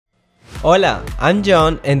Hola, I'm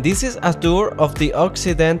John and this is a tour of the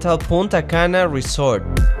Occidental Punta Cana resort.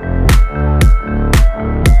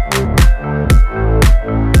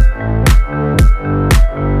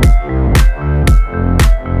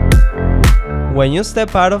 When you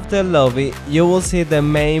step out of the lobby, you will see the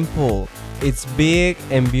main pool. It's big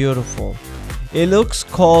and beautiful. It looks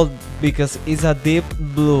cold because it's a deep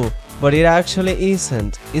blue, but it actually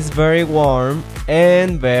isn't. It's very warm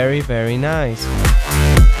and very nice.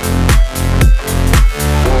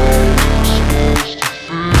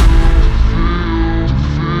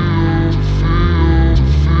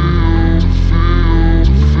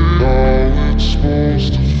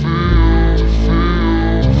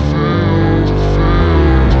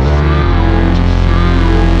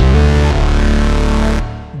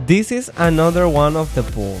 This is another one of the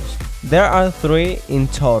pools. There are 3 in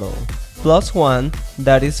total, plus one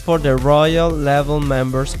that is for the royal level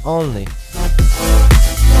members only.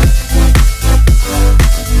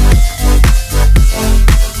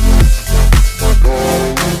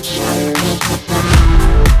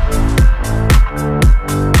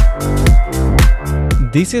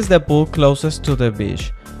 This is the pool closest to the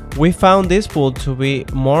beach. We found this pool to be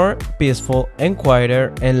more peaceful and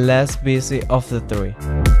quieter and less busy of the 3.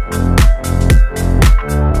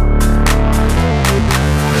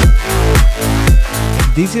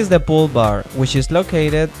 This is the pool bar, which is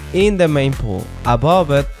located in the main pool.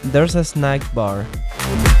 Above it, there's a snack bar.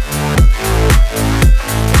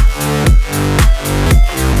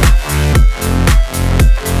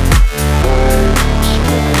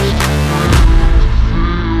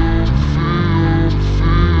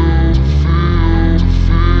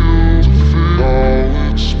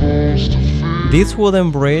 This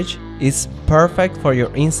wooden bridge is perfect for your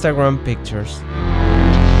Instagram pictures.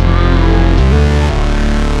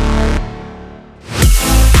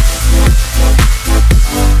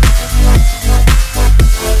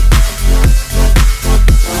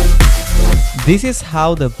 This is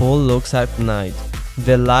how the pool looks at night.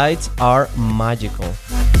 The lights are magical.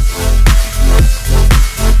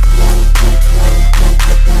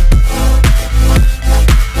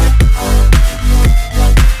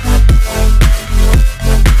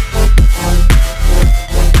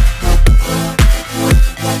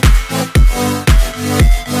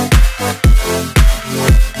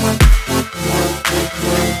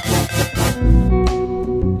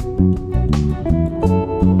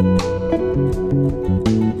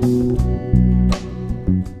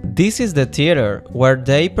 This is the theater where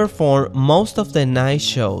they perform most of the night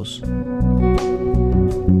shows.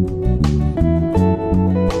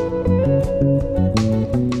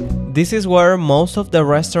 This is where most of the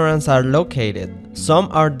restaurants are located. Some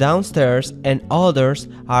are downstairs and others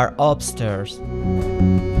are upstairs.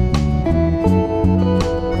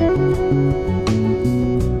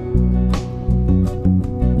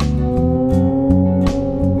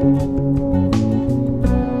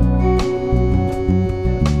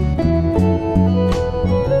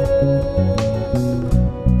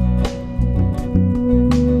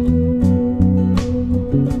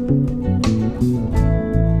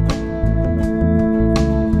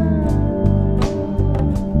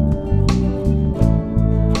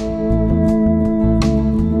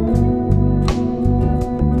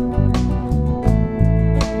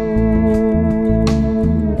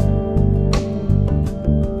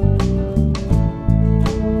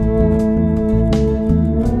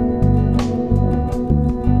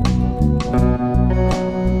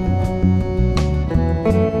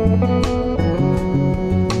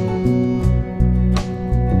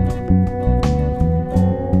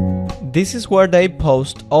 This is where they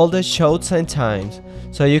post all the shows and times,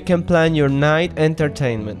 so you can plan your night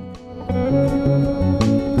entertainment.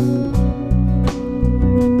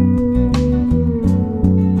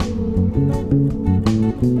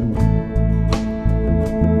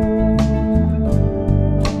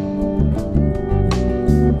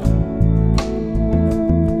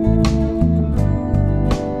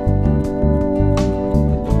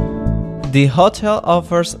 The hotel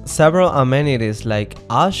offers several amenities like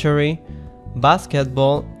archery,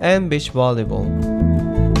 basketball, and beach volleyball.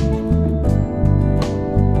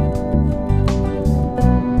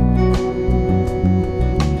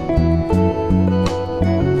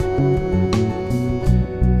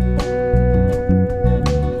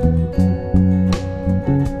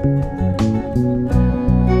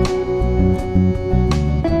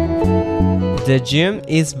 The gym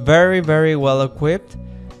is very well equipped.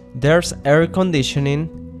 There's air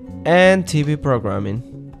conditioning and TV programming.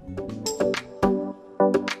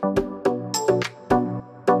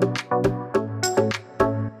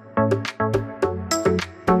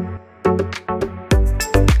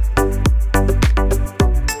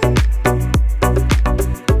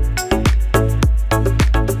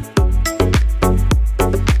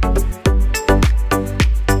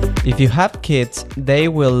 you have kids, they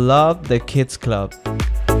will love the kids club.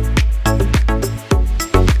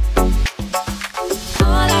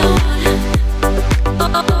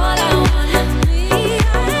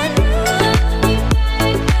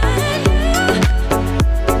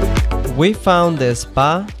 We found the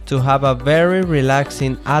spa to have a very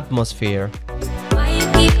relaxing atmosphere.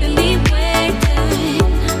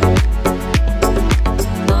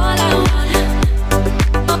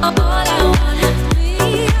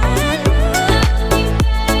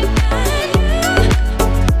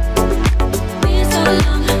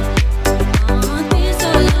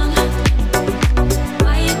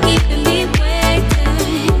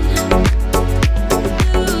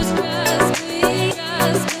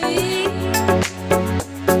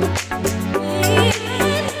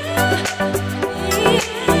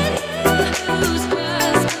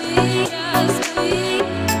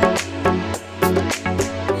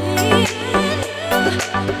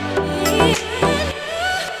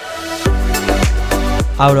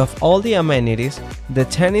 Out of all the amenities, the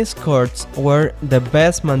tennis courts were the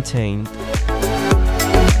best maintained.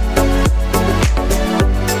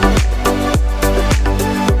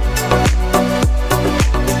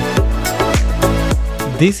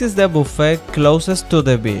 This is the buffet closest to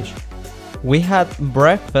the beach. We had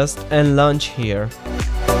breakfast and lunch here.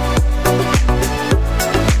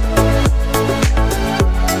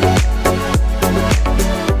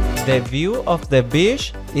 The view of the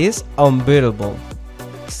beach is unbeatable.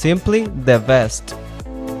 Simply the best.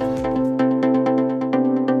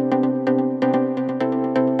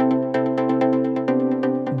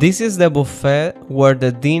 This is the buffet where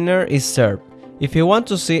the dinner is served. If you want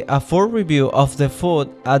to see a full review of the food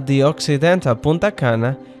at the Occidental Punta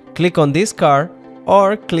Cana, click on this card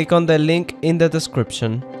or click on the link in the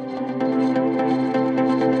description.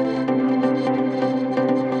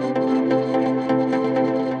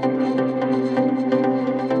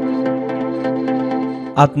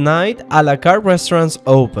 At night, a la carte restaurants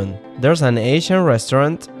open. There's an Asian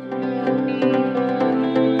restaurant,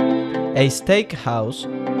 a steakhouse,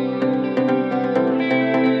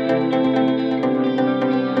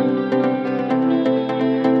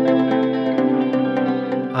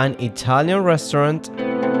 an Italian restaurant,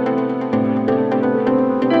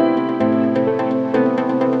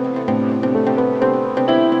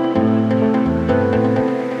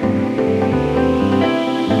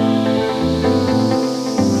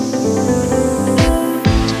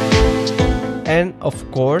 and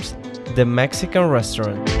of course, the Mexican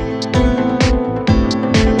restaurant.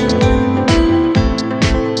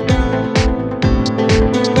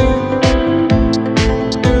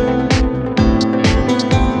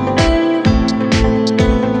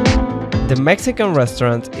 The Mexican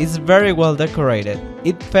restaurant is very well decorated.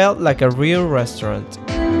 It felt like a real restaurant.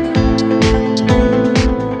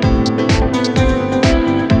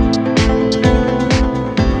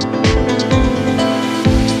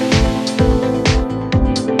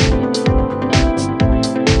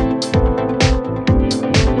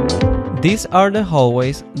 These are the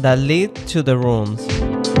hallways that lead to the rooms.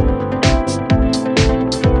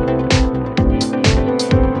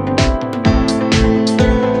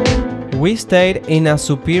 We stayed in a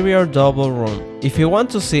superior double room. If you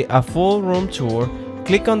want to see a full room tour,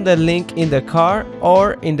 click on the link in the card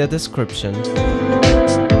or in the description.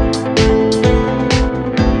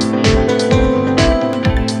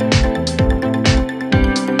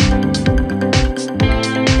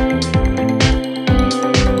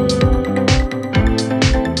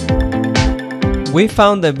 We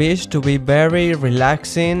found the beach to be very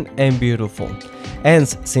relaxing and beautiful. And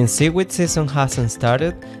since seaweed season hasn't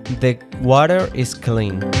started, the water is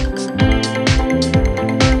clean.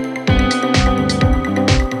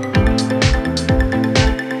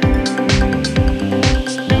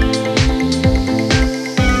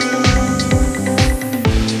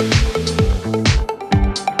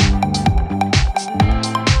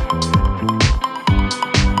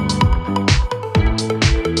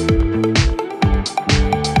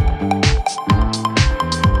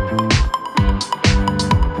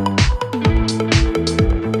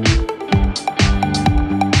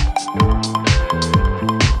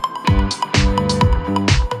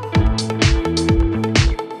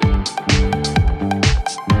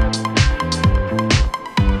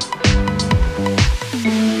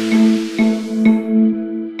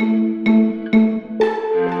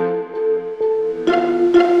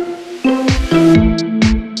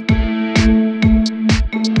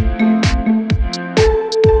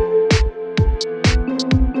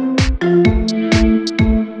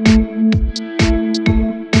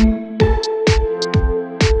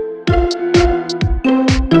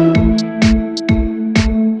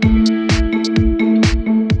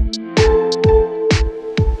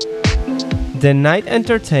 The night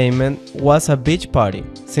entertainment was a beach party.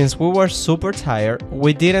 Since we were super tired,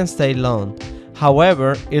 we didn't stay long.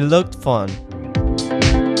 However, it looked fun.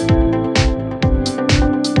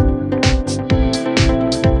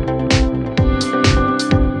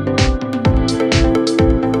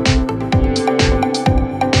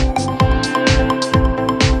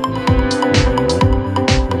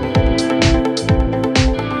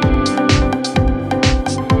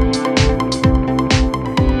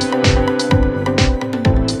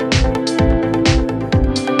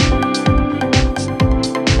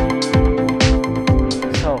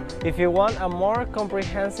 If you want a more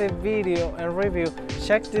comprehensive video and review,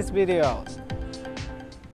 check this video out.